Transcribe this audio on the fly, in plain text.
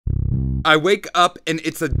I wake up and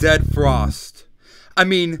it's a dead frost. I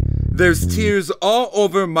mean, there's tears all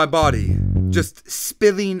over my body, just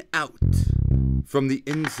spilling out from the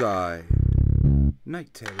inside.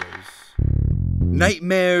 Night terrors.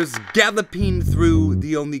 Nightmares galloping through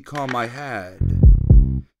the only calm I had.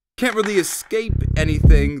 Can't really escape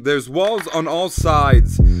anything. There's walls on all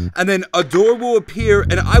sides, and then a door will appear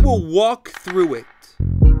and I will walk through it.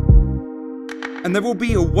 And there will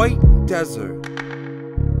be a white desert.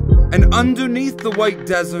 And underneath the white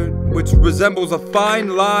desert, which resembles a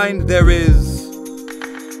fine line, there is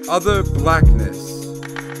utter blackness.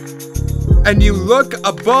 And you look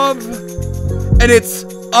above, and it's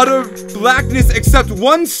utter blackness except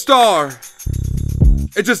one star.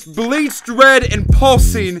 It's just bleached red and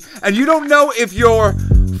pulsing, and you don't know if you're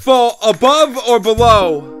fall above or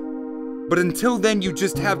below. But until then, you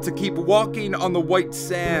just have to keep walking on the white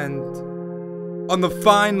sand, on the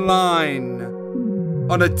fine line,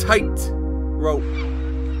 on a tight rope.